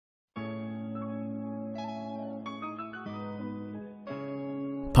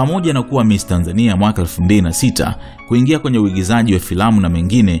Pamoja na kuwa Miss Tanzania mwaka 2006, kuingia kwenye uigizaji wa filamu na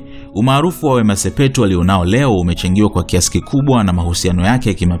mengine, umaarufu wa Wema Sepetu alionao leo umechangiwa kwa kiasi kikubwa na mahusiano yake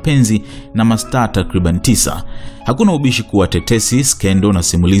ya kimapenzi na mastaa takriban 9. Hakuna ubishi kuwa tetesi, skendo na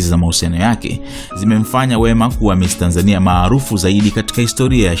simulizi za mahusiano yake zimemfanya Wema kuwa Miss Tanzania maarufu zaidi katika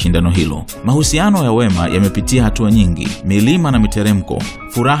historia ya shindano hilo. Mahusiano ya Wema yamepitia hatua nyingi, milima na miteremko,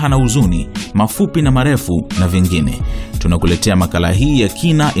 furaha na huzuni, mafupi na marefu na vingine. Tunakuletea makala hii ya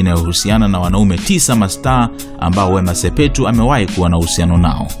kina inayohusiana na wanaume 9 mastaa ambao Wema Sepetu amewahi kuwa na uhusiano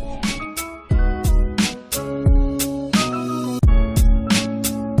nao.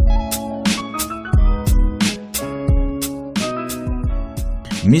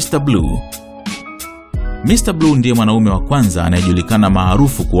 Mr. Blue. Mr. Blue ndiye mwanaume wa kwanza anayejulikana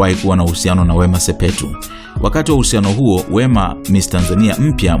maarufu kuwahi kuwa na uhusiano na Wema Sepetu. Wakati wa uhusiano huo, Wema Miss Tanzania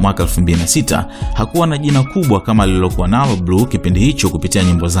mpya mwaka 2006 hakuwa na jina kubwa kama alilokuwa nalo Blue kipindi hicho kupitia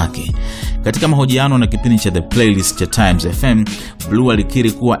nyimbo zake. Katika mahojiano na kipindi cha The Playlist cha Times FM, Blue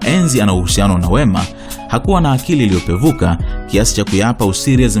alikiri kuwa enzi ana uhusiano na Wema hakuwa na akili iliyopevuka kiasi cha kuyapa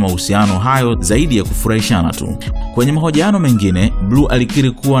usirias mahusiano hayo zaidi ya kufurahishana tu. Kwenye mahojiano mengine, Blue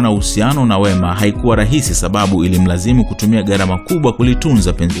alikiri kuwa na uhusiano na Wema haikuwa rahisi sababu ilimlazimu kutumia gharama kubwa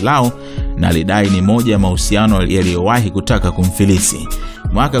kulitunza penzi lao, na alidai ni moja ya mahusiano aliyowahi kutaka kumfilisi.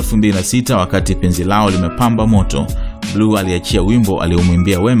 Mwaka 2006, wakati penzi lao limepamba moto, Blue aliachia wimbo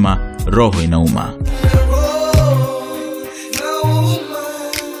aliomwimbia Wema, Roho Inauma.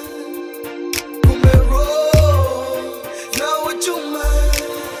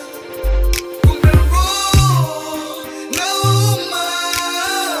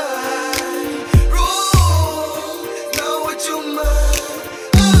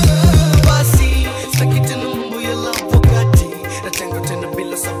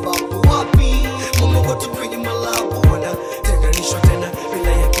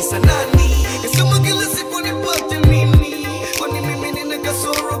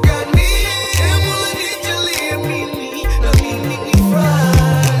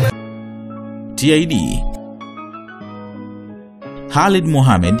 TID. Khalid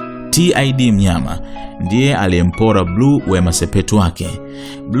Mohamed TID Mnyama ndiye aliyempora Blue Wema Sepetu wake.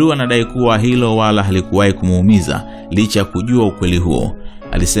 Blue anadai kuwa hilo wala halikuwahi kumuumiza licha ya kujua ukweli huo.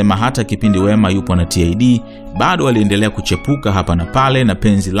 Alisema hata kipindi Wema yupo na TID bado aliendelea kuchepuka hapa na pale na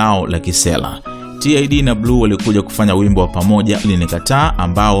penzi lao la kisela. TID na Blue walikuja kufanya wimbo wa pamoja Linikataa,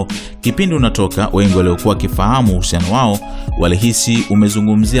 ambao kipindi unatoka wengi waliokuwa kifahamu uhusiano wao walihisi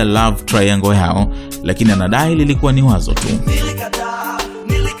umezungumzia love triangle yao, lakini anadai lilikuwa ni wazo tu.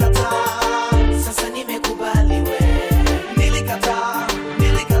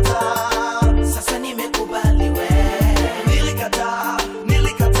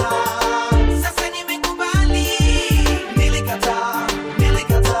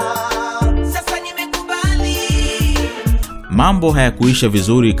 Mambo hayakuisha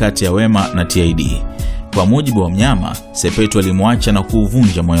vizuri kati ya Wema na TID. Kwa mujibu wa Mnyama, Sepetu alimwacha na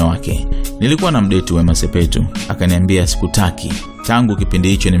kuuvunja moyo wake. Nilikuwa na mdate Wema Sepetu, akaniambia sikutaki. Tangu kipindi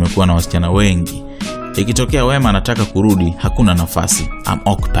hicho nimekuwa na wasichana wengi. Ikitokea Wema anataka kurudi, hakuna nafasi. I'm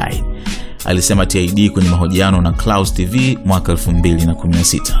occupied, alisema TID kwenye mahojiano na Clouds TV mwaka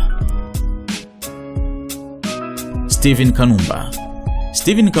 2016.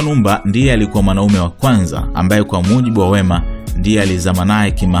 Steven Kanumba ndiye alikuwa mwanaume wa kwanza ambaye kwa mujibu wa Wema ndiye alizama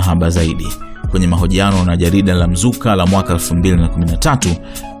naye kimahaba zaidi. Kwenye mahojiano na jarida la Mzuka la mwaka 2013,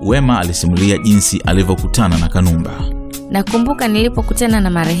 Wema alisimulia jinsi alivyokutana na Kanumba. Nakumbuka nilipokutana na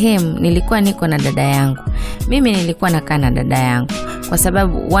marehemu nilikuwa niko na dada yangu. Mimi nilikuwa nakaa na dada yangu kwa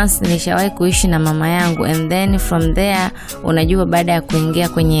sababu once nilishawahi kuishi na mama yangu, and then from there unajua baada ya kuingia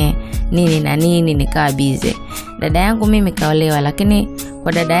kwenye nini na nini nikawa busy. Dada yangu mimi kaolewa, lakini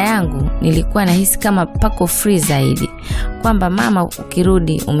kwa dada yangu nilikuwa nahisi kama pako free zaidi, kwamba mama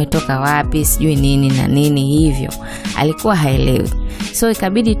ukirudi umetoka wapi sijui nini na nini hivyo. Alikuwa haelewi, so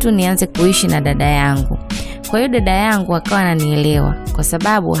ikabidi tu nianze kuishi na dada yangu. Kwa hiyo dada yangu akawa ananielewa kwa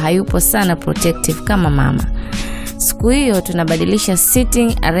sababu hayupo sana protective kama mama. Siku hiyo tunabadilisha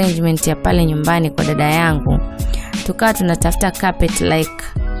sitting arrangement ya pale nyumbani kwa dada yangu. Tukawa tunatafuta carpet like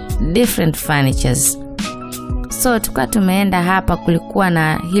different furnitures. So tukawa tumeenda hapa, kulikuwa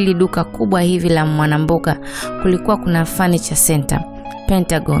na hili duka kubwa hivi la Mwanamboka, kulikuwa kuna furniture center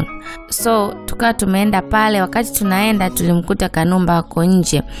Pentagon. So tukawa tumeenda pale, wakati tunaenda tulimkuta Kanumba wako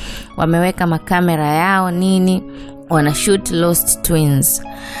nje wameweka makamera yao nini, wana shoot Lost Twins.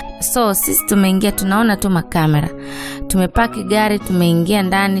 So sisi tumeingia, tunaona tu makamera, tumepaki gari, tumeingia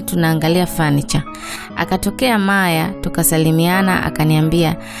ndani, tunaangalia furniture. Akatokea Maya, tukasalimiana,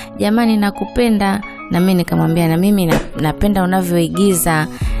 akaniambia jamani nakupenda, Na mimi nikamwambia na mimi napenda unavyoigiza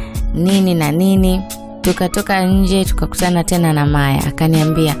nini na nini. Tukatoka nje tukakutana tena na Maya.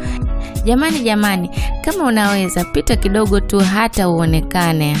 Akaniambia, jamani, kama unaweza pita kidogo tu hata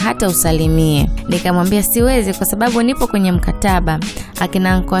uonekane, hata usalimie. Nikamwambia siwezi kwa sababu nipo kwenye mkataba.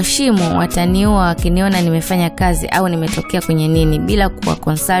 Akina Nkwashimu wataniua wakiniona nimefanya kazi au nimetokea kwenye nini bila kuwa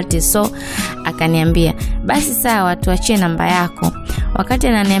consult. So akaniambia, basi sawa, tuachie namba yako. Wakati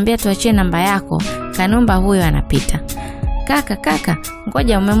ananiambia tuachie namba yako, Kanumba huyo anapita. Kaka,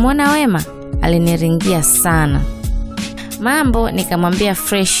 ngoja, umemwona Wema? Aliniringia sana. Mambo, nikamwambia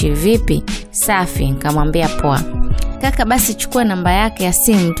fresh, vipi? Safi, nikamwambia poa. Kaka, basi chukua namba yake ya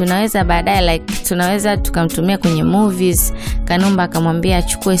simu, tunaweza baadaye tunaweza tukamtumia kwenye movies. Kanumba akamwambia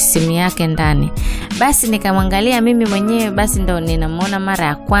achukue simu yake ndani. Basi nikamwangalia mimi mwenyewe, basi ndo ninamuona mara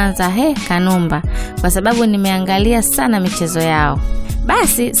ya kwanza Kanumba, kwa sababu nimeangalia sana michezo yao.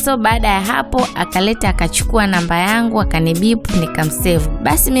 Basi so baada ya hapo akachukua namba yangu, akanibip, nikamsave.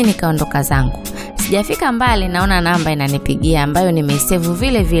 Basi mimi nikaondoka zangu. Sijafika mbali naona namba inanipigia ambayo nimesave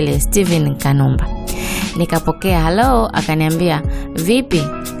vile vile, Steven Kanumba. Nikapokea, hello. Akaniambia, vipi?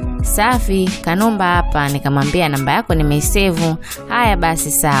 Safi, Kanumba hapa. Nikamwambia namba yako nimeisave. Haya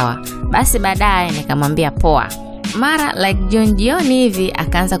basi sawa. Basi baadaye nikamwambia poa. Mara jioni hivi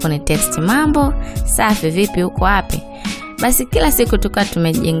akaanza kunitext, mambo, safi, vipi, uko wapi? Basi kila siku tukawa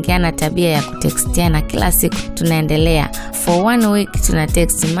tumejengeana tabia ya kutextiana, kila siku tunaendelea. For 1 week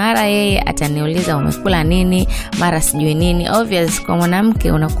tunatext, mara yeye ataniuliza umekula nini, mara sijui nini. Obvious kwa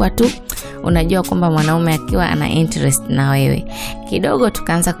mwanamke unakuwa tu unajua kwamba mwanaume akiwa ana interest na wewe. Kidogo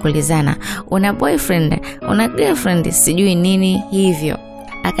tukaanza kulizana, una boyfriend, una girlfriend, sijui nini hivyo.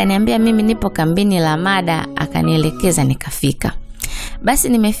 Akaniambia mimi nipo kambini la Mada, akanielekeza nikafika. Basi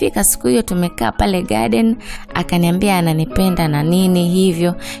nimefika siku hiyo, tumekaa pale garden. Akaniambia ananipenda na nini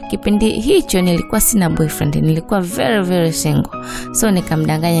hivyo. Kipindi hicho nilikuwa sina boyfriend, nilikuwa very very single. So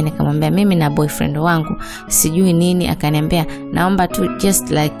nikamdanganya, nikamwambia mimi na boyfriend wangu sijui nini. Akaniambia naomba tu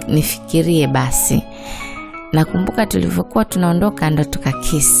just nifikirie basi. Nakumbuka tulivyokuwa tunaondoka ndo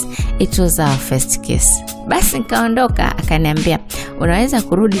tukakiss. It was our first kiss. Basi nikaondoka. Akaniambia unaweza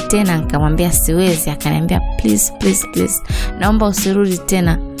kurudi tena? Nikamwambia siwezi. Akaniambia please naomba usirudi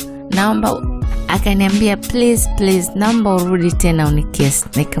tena, naomba. Akaniambia please naomba urudi tena unikiss.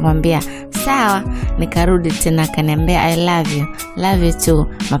 Nikamwambia sawa. Nikarudi tena. Akaniambia I love you too.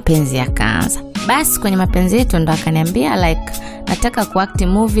 Mapenzi yakaanza. Basi kwenye mapenzi yetu ndo akaniambia nataka kuact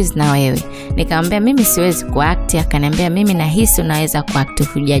movies na wewe. Nikamwambia mimi siwezi kuact. Akaniambia mimi nahisi unaweza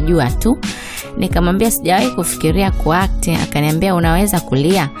kuact, hujajua tu. Nikamwambia sijawahi kufikiria kuact. Akaniambia unaweza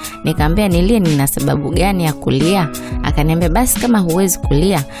kulia. Nikamwambia nilie, nina sababu gani ya kulia? Akaniambia basi kama huwezi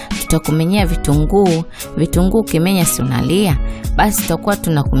kulia tutakumenyea vitunguu kimenya si unalia, basi tutakuwa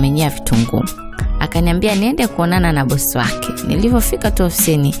tunakumenyea vitunguu. Akaniambia niende kuonana na bosi wake. Nilipofika tu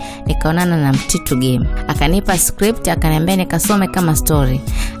ofisini nikaonana na Mtitu Game. Akanipa script, akaniambia nikasome kama story.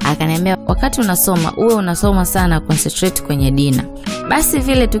 Akaniambia wakati unasoma uwe unasoma sana, concentrate kwenye dina. Basi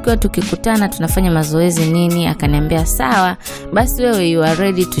vile tukiwa tukikutana tunafanya mazoezi nini. Akaniambia sawa, basi wewe you are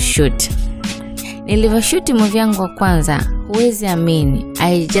ready to shoot. Nilivyoshoot movie yangu wa kwanza, huwezi amini,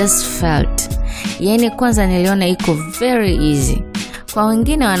 I just felt. Yani kwanza niliona iko very easy. Kwa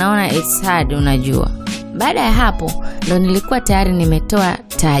wengine wanaona it's hard, unajua. Baada ya hapo ndo nilikuwa tayari nimetoa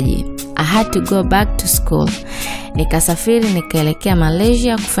taji. I had to go back to school. Nikasafiri nikaelekea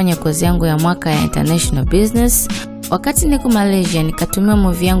Malaysia kufanya kozi yangu ya mwaka ya international business. Wakati niko Malaysia nikatumia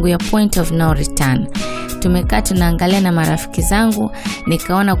movie yangu ya Point of No Return. Tumekaa tunaangalia na marafiki zangu,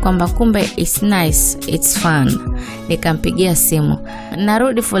 nikaona kwamba kumbe it's nice, it's fun. Nikampigia simu,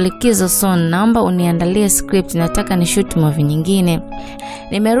 narudi for likizo soon, naomba uniandalie script, nataka ni shoot movie nyingine.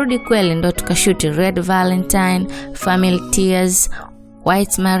 Nimerudi kweli, ndo tukashoot Red Valentine, Family Tears,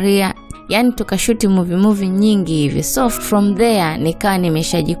 White Maria, yani tukashoot movie nyingi hivi. So from there nikawa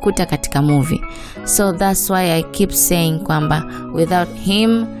nimeshajikuta katika movie. So that's why I keep saying kwamba without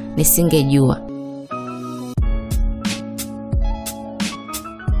him nisingejua.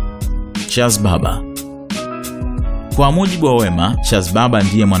 Charles Baba. Kwa mujibu wa Wema, Charles Baba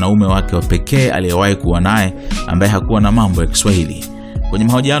ndiye mwanaume wake wa pekee aliyewahi kuwa naye ambaye hakuwa na mambo ya Kiswahili. Kwenye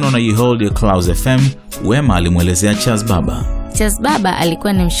mahojiano na Hold Clouds FM, Wema alimuelezea Charles Baba. Charles Baba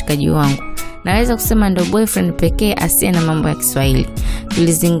alikuwa ni mshikaji wangu. Naweza kusema ndo boyfriend pekee asiye na mambo ya Kiswahili.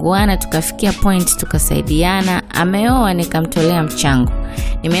 Tulizinguana, tukafikia point tukasaidiana. Ameoa, nikamtolea mchango.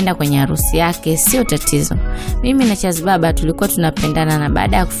 Nimeenda kwenye harusi yake, sio tatizo. Mimi na Charles Baba tulikuwa tunapendana, na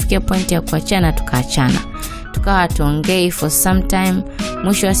baada ya kufikia point ya kuachana tukaachana. Tukawa tuongei for some time.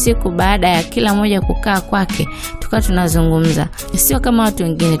 Mwisho wa siku baada ya kila mmoja kukaa kwake, tukawa tunazungumza. Sio kama watu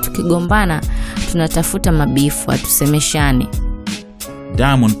wengine tukigombana tunatafuta mabifu, tusemeshane.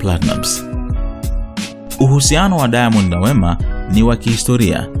 Diamond Platnumz. Uhusiano wa Diamond na Wema ni wa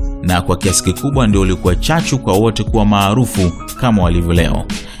kihistoria na kwa kiasi kikubwa ndio ulikuwa chachu kwa wote kuwa maarufu kama walivyo leo.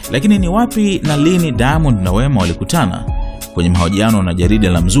 Lakini ni wapi na lini Diamond na Wema walikutana? Kwenye mahojiano na jarida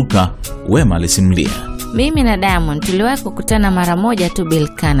la Mzuka, Wema alisimulia. Mimi na Diamond tuliwahi kukutana mara moja tu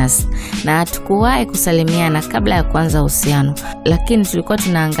Bilkanas na hatukuwahi kusalimiana kabla ya kuanza uhusiano, lakini tulikuwa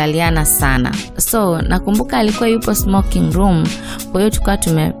tunaangaliana sana. So nakumbuka alikuwa yupo smoking room, kwa hiyo tukawa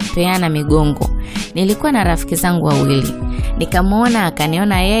tumepeana migongo. Nilikuwa na rafiki zangu wawili, nikamuona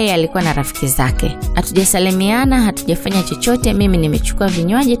akaniona yeye alikuwa na rafiki zake. Hatujasalimiana, hatujafanya chochote. Mimi nimechukua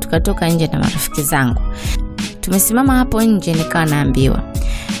vinywaji tukatoka nje na marafiki zangu. Tumesimama hapo nje, nikawa naambiwa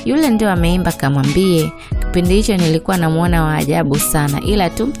yule ndio ameimba kamwambie. Kipindi hicho nilikuwa namuona wa ajabu sana, ila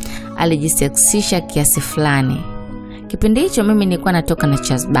tu alijiseksisha kiasi fulani. Kipindi hicho mimi nilikuwa natoka na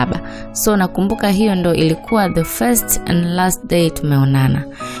Chaz Baba. So nakumbuka hiyo ndo ilikuwa the first and last day tumeonana.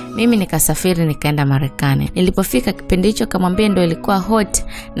 Mimi nikasafiri nikaenda Marekani. Nilipofika kipindi hicho kamwambie ndo ilikuwa hot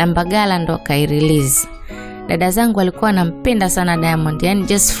na Mbagala ndo kai-release. Dada zangu walikuwa wanampenda sana Diamond, yani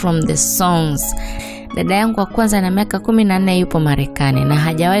just from the songs. Dada yangu wa kwanza na miaka 14 yupo Marekani na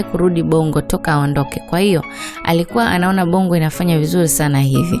hajawahi kurudi Bongo toka aondoke. Kwa hiyo alikuwa anaona Bongo inafanya vizuri sana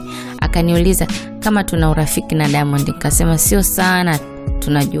hivi. Akaniuliza kama tuna urafiki na Diamond. Nikasema sio sana,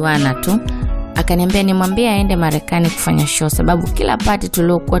 tunajuana tu. Akaniambia nimwambie aende Marekani kufanya show, sababu kila party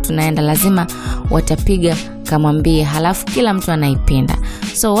tuliokuwa tunaenda lazima watapiga kamwambie, halafu kila mtu anaipenda.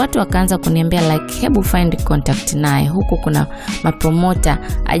 So watu wakaanza kuniambia like hebu find contact naye, huku kuna mapromota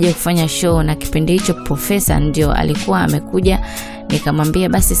aje kufanya show, na kipindi hicho profesa ndio alikuwa amekuja. Nikamwambia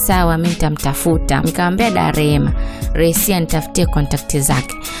basi sawa, mimi nitamtafuta. Nikamwambia Darema Reisia nitafutie contact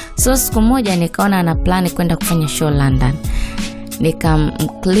zake. So siku moja nikaona ana plan kwenda kufanya show London.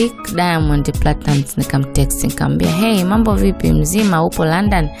 Nikamclick Diamond Platnumz, nikamtext, nikamwambia hey, mambo vipi, mzima, upo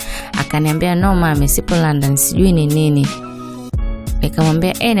London? Akaniambia no mama, sipo London, sijui ni nini.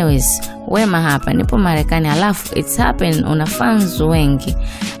 Nikamwambia anyways, Wema hapa, nipo Marekani, alafu it's happen una fans wengi.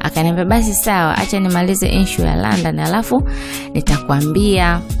 Akaniambia basi sawa, acha nimalize issue ya London alafu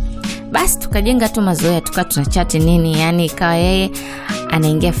nitakwambia. Basi tukajenga tu mazoea, tukawa tunachat nini, yani ikawa yeye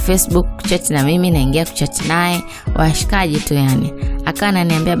anaingia Facebook kuchat na mimi naingia kuchat naye, washikaji tu yani. Akawa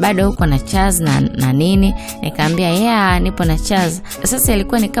ananiambia bado uko na Chaz na nini. Nikamwambia yeah, nipo na Chaz. Sasa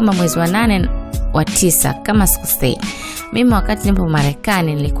ilikuwa ni kama mwezi wa 8 wa 9 kama sikusei. Mimi wakati nipo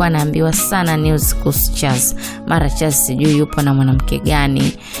Marekani nilikuwa naambiwa sana news kuhusu Chaz. Mara Chaz sijui yupo na mwanamke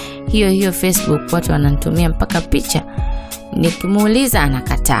gani. Hiyo Facebook watu wananitumia mpaka picha. Nikimuuliza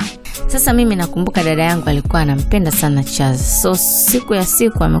anakataa. Sasa mimi nakumbuka dada yangu alikuwa anampenda sana Chaz. So siku ya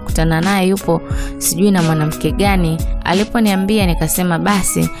siku amekutana naye yupo sijui na mwanamke gani. Aliponiambia nikasema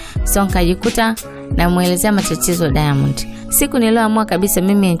basi. So nikajikuta namuelezea matatizo Diamond. Siku niliyoamua kabisa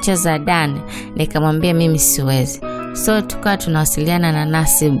mimi nicheza Dan, nikamwambia mimi siwezi. So tukawa tunawasiliana na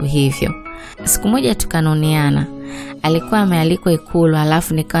Nasibu hivyo. Siku moja tukanoniana. Alikuwa amealikwa Ikulu,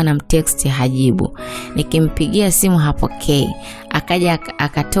 alafu nikawa namtext hajibu. Nikimpigia simu hapokei. Akaja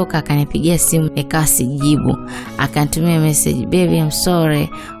akatoka akanipigia simu nikawa sijibu. Akanitumia message, baby I'm sorry,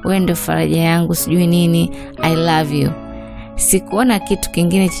 wewe ndio faraja yangu sijui nini, I love you. Sikuona kitu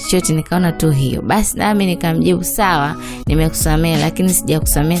kingine chochote, nikaona tu hiyo. Basi nami nikamjibu sawa, nimekusamea lakini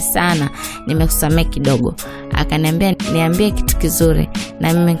sijakusamea sana, nimekusamea kidogo. Akaniambia niambie kitu kizuri,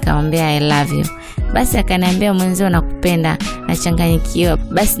 na mimi nikamwambia I love you. Basi akaniambia mwenzio nakupenda, nachanganyikiwa.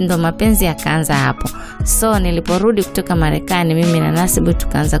 Basi ndo mapenzi yakaanza hapo. So niliporudi kutoka Marekani mimi na Nasibu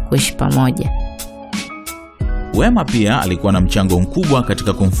tukaanza kuishi pamoja. Wema pia alikuwa na mchango mkubwa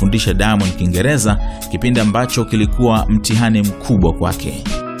katika kumfundisha Diamond Kiingereza, kipindi ambacho kilikuwa mtihani mkubwa kwake.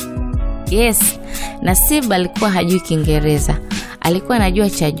 Yes, Nasibu alikuwa hajui Kiingereza. Alikuwa anajua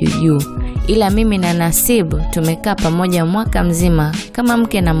cha juu. Ila mimi na Nasibu tumekaa pamoja mwaka mzima kama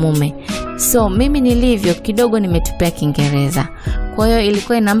mke na mume. So mimi nilivyo kidogo nimetupea Kiingereza. Kwa hiyo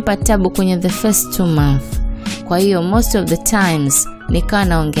ilikuwa inampa tabu kwenye the first 2 months. Kwa hiyo most of the times nikawa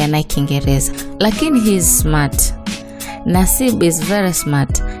naongea naye Kiingereza. Lakini he is smart. Nasibu is very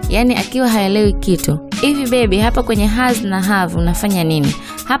smart. Yani akiwa haelewi kitu, hivi baby hapa kwenye has na have unafanya nini?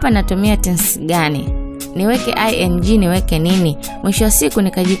 Hapa natumia tense gani? Niweke ing, niweke nini? Mwisho wa siku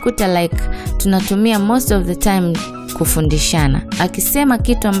nikajikuta like tunatumia most of the time kufundishana. Akisema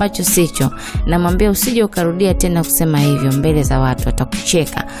kitu ambacho sicho, namwambia usije ukarudia tena kusema hivyo mbele za watu,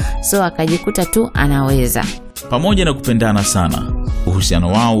 watakucheka. So akajikuta tu anaweza. Pamoja na kupendana sana,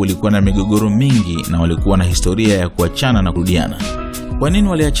 uhusiano wao ulikuwa na migogoro mingi na walikuwa na historia ya kuachana na kurudiana. Kwa nini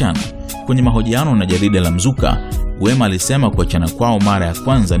waliachana? Kwenye mahojiano na jarida la Mzuka, Wema alisema kuachana kwao mara ya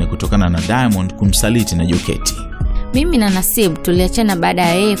kwanza ni kutokana na Diamond kumsaliti na Joketi. Mimi na Nasib tuliachana baada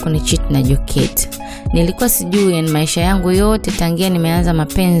ya yeye kunicheat na Joketi. Nilikuwa sijui maisha yangu yote tangia nimeanza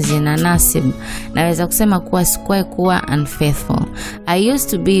mapenzi na Nasib. Naweza kusema kuwa sikuwahi kuwa unfaithful. I used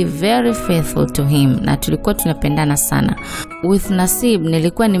to be very faithful to him na tulikuwa tunapendana sana. With Nasib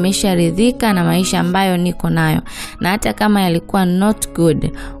nilikuwa nimesharidhika na maisha ambayo niko nayo. Na hata kama yalikuwa not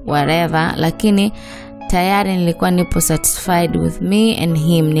good, whatever, lakini tayari nilikuwa nipo satisfied with me and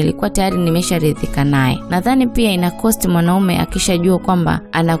him. Nilikuwa tayari nimesharidhika naye. Nadhani pia ina cost mwanaume akishajua kwamba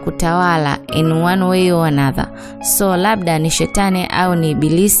anakutawala in one way or another. So labda ni shetani au ni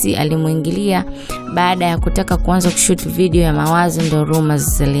ibilisi alimuingilia baada ya kutaka kuanza kushoot video ya mawazo, ndo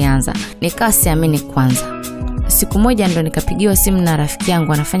rumors zilianza. Nikawa siamini kwanza. Siku moja ndo nikapigiwa simu na rafiki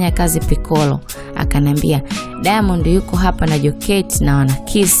yangu anafanya kazi Piccolo. Akaniambia Diamond yuko hapa na Joketi na wana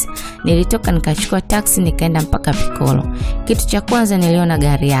kiss. Nilitoka nikachukua taxi nikaenda mpaka Piccolo. Kitu cha kwanza niliona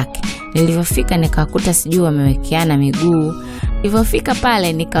gari yake. Nilivyofika nikakuta sijui wamewekeana miguu. Nilivyofika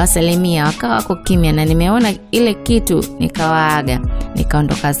pale nikawasalimia, wakawa wako kimya na nimeona ile kitu nikawaaga,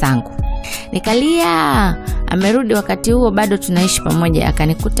 nikaondoka zangu. Nikalia. Amerudi wakati huo bado tunaishi pamoja,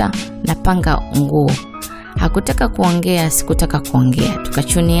 akanikuta napanga nguo. Hakutaka kuongea, sikutaka kuongea.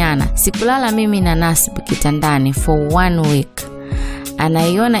 Tukachuniana. Sikulala mimi na Nasib kitandani for 1 week.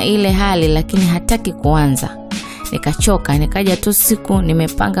 Anaiona ile hali lakini hataki kuanza. Nikachoka, nikaja tu siku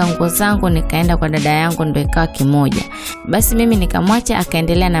nimepanga nguo zangu nikaenda kwa dada yangu, ndo ikawa kimoja. Basi mimi nikamwacha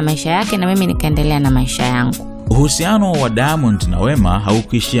akaendelea na maisha yake na mimi nikaendelea na maisha yangu. Uhusiano wa Diamond na Wema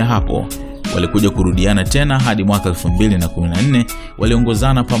haukuishia hapo. Walikuja kurudiana tena hadi mwaka 2014.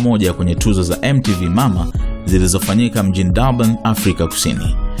 Waliongozana pamoja kwenye tuzo za MTV Mama zilizofanyika mjini Durban, Afrika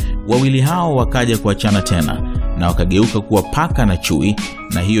Kusini. Wawili hao wakaja kuachana tena na wakageuka kuwa paka na chui,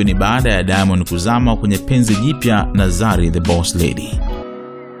 na hiyo ni baada ya Diamond kuzama kwenye penzi jipya na Zari the Boss Lady.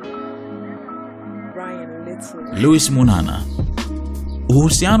 Louis Munana.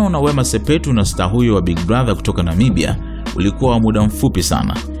 Uhusiano na Wema Sepetu na star huyo wa Big Brother kutoka Namibia ulikuwa wa muda mfupi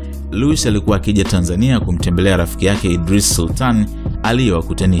sana. Louis alikuwa akija Tanzania kumtembelea rafiki yake Idris Sultan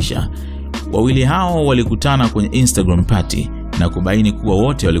aliyowakutanisha. Wawili hao walikutana kwenye Instagram party na kubaini kuwa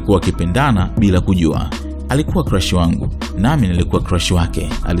wote walikuwa wakipendana bila kujua. Alikuwa crush wangu, nami nilikuwa crush wake,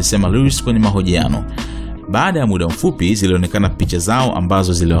 alisema Louis kwenye mahojiano. Baada ya muda mfupi zilionekana picha zao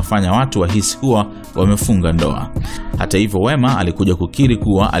ambazo ziliwafanya watu wahisi kuwa wamefunga ndoa. Hata hivyo Wema alikuja kukiri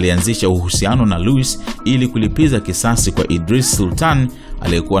kuwa alianzisha uhusiano na Louis ili kulipiza kisasi kwa Idris Sultan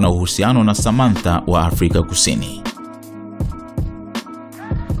aliyekuwa na uhusiano na Samantha wa Afrika Kusini.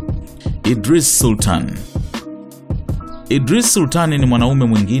 Idris Sultan. Idris Sultan ni mwanaume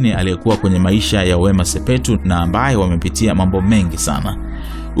mwingine aliyekuwa kwenye maisha ya Wema Sepetu na ambaye wamepitia mambo mengi sana.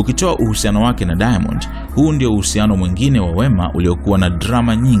 Ukitoa uhusiano wake na Diamond, huu ndio uhusiano mwingine wa Wema uliokuwa na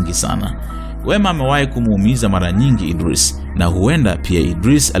drama nyingi sana. Wema amewahi kumuumiza mara nyingi Idris, na huenda pia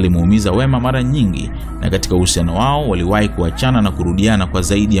Idris alimuumiza Wema mara nyingi, na katika uhusiano wao waliwahi kuachana na kurudiana kwa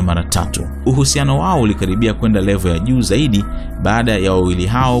zaidi ya mara 3. Uhusiano wao ulikaribia kwenda level ya juu zaidi baada ya wawili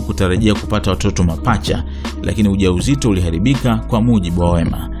hao kutarajia kupata watoto mapacha, lakini ujauzito uliharibika kwa mujibu wa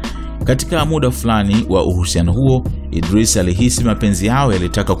Wema. Katika muda fulani wa uhusiano huo, Idris alihisi mapenzi yao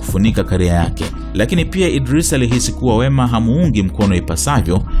yalitaka kufunika karia yake, lakini pia Idris alihisi kuwa Wema hamuungi mkono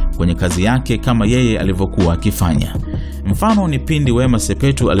ipasavyo kwenye kazi yake kama yeye alivyokuwa akifanya. Mfano ni pindi Wema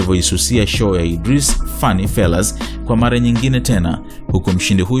Sepetu alivyoisusia show ya Idris Funny Fellas kwa mara nyingine tena, huku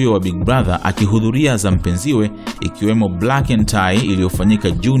mshindi huyo wa Big Brother akihudhuria za mpenziwe, ikiwemo Black and Tie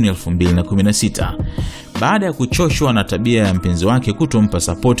iliyofanyika Juni 2016. Baada ya kuchoshwa na tabia ya mpenzi wake kutompa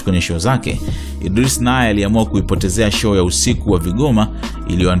support kwenye show zake, Idris naye aliamua kuipotezea show ya usiku wa Vigoma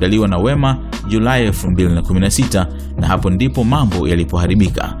iliyoandaliwa na Wema Julai 2016, na hapo ndipo mambo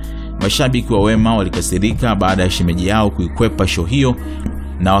yalipoharibika. Mashabiki wa Wema walikasirika baada ya shemeji yao kuikwepa show hiyo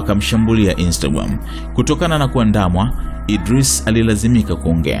na wakamshambulia Instagram. Kutokana na kuandamwa, Idris alilazimika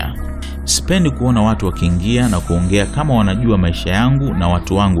kuongea. Sipendi kuona watu wakiingia na kuongea kama wanajua maisha yangu na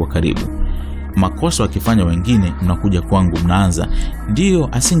watu wangu wa karibu. Makosa wakifanya wengine mnakuja kwangu mnaanza, ndio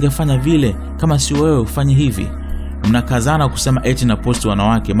asingefanya vile kama si wewe ufanye hivi. Mnakazana kusema eti na post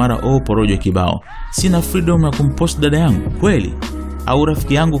wanawake mara porojo kibao. Sina freedom ya kumpost dada yangu kweli? Au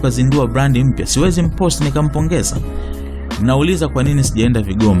rafiki yangu kazindua brandi mpya, siwezi mpost nikampongeza? Mnauliza kwa nini sijaenda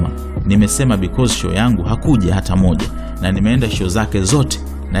Vigoma. Nimesema because show yangu hakuja hata moja, na nimeenda show zake zote,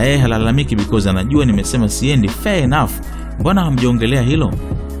 na yeye halalamiki because anajua nimesema siendi. Fair enough, mbona hamjaongelea hilo?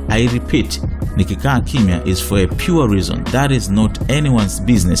 I repeat, nikikaa kimya is for a pure reason. That is not anyone's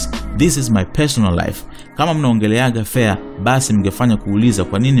business. This is my personal life. Kama mnaongeleaga fair, basi mngefanya kuuliza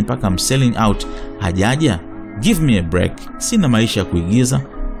kwa nini mpaka I'm selling out hajaja. Give me a break, sina maisha ya kuigiza.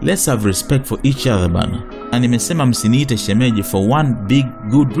 Let's have respect for each other bana. Na nimesema msiniite shemeji for one big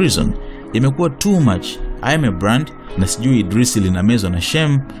good reason. Imekuwa too much. I am a brand na sijui Idrisi linamezwa na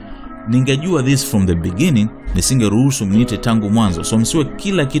Shem. Ningejua this from the beginning, nisingeruhusu mniite tangu mwanzo. So msiwe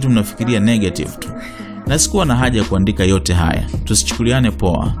kila kitu mnafikiria negative tu. Na sikuwa na haja ya kuandika yote haya. Tusichukuliane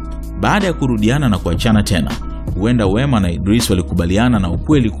poa. Baada ya kurudiana na kuachana tena, huenda Wema na Idris walikubaliana na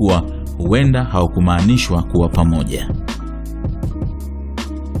ukweli kuwa huenda hawakumaanishwa kuwa pamoja.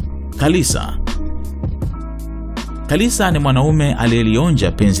 Kalisa ni mwanaume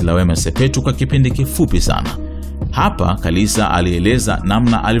aliyelionja penzi la Wema Sepetu kwa kipindi kifupi sana. Hapa Kalisa alieleza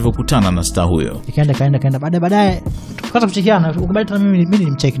namna alivyokutana na star huyo. Kaenda baadaye tukaanza kuchekiana, ukubali tena mimi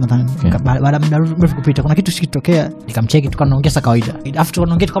nilimcheki nadhani. Baada muda mrefu kupita kuna kitu sikitokea, nikamcheki tukaongea sa kawaida. After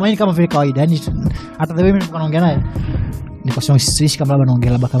tunaongea kama vile kawaida, yani hata the way mimi tunaongea naye nikasema sisi kama labda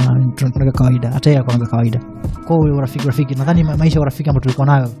naongea labda kama tunaongea kawaida, hata yeye anaongea kawaida. Kwa hiyo urafiki nadhani maisha ya urafiki ambayo tulikuwa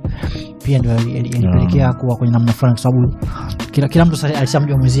nayo pia ndio ilipelekea kuwa kwenye namna fulani, kwa sababu kila mtu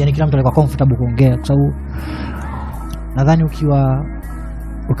alishamjua mwenzie, yani kila mtu alikuwa comfortable kuongea, kwa sababu nadhani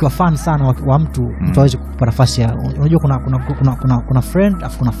ukiwa fan sana wa mtu hawezi kukupa nafasi ya, unajua kuna friend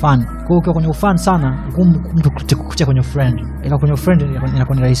afu kuna fan. Kwa hiyo ukiwa kwenye ufan sana mtu kukutia kwenye friend, ila kwenye friend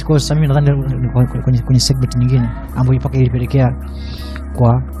inakuwa ni rahisi. Kwa hiyo mimi nadhani kwenye segment nyingine ambayo mpaka ilipelekea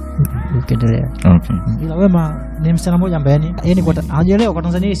kwa ukiendelea. Okay. Ila Wema ni msichana mmoja ambaye yani kwa hajaelewa kwa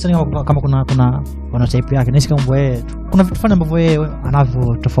Tanzania hii kama kuna type yake. Nahisi kama yeye kuna vitu fulani ambavyo yeye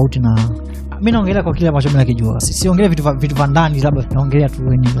anavyo tofauti na mimi. Naongelea kwa kile ambacho mimi nakijua. Siongelee vitu vya ndani, labda naongelea tu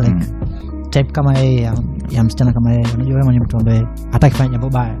like type kama yeye ya msichana kama yeye. Unajua Wema ni mtu ambaye hataki kufanya jambo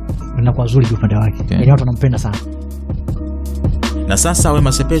baya, linakuwa zuri kwa upande wake. Yaani watu wanampenda sana. Na sasa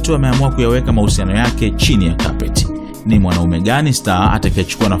Wema Sepetu ameamua kuyaweka mahusiano yake chini ya carpet. Ni mwanaume gani star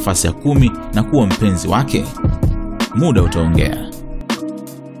atakayechukua nafasi ya 10 na kuwa mpenzi wake? Muda utaongea.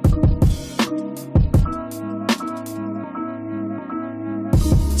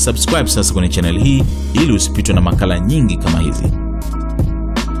 Subscribe sasa kwenye channel hii ili usipitwe na makala nyingi kama hizi.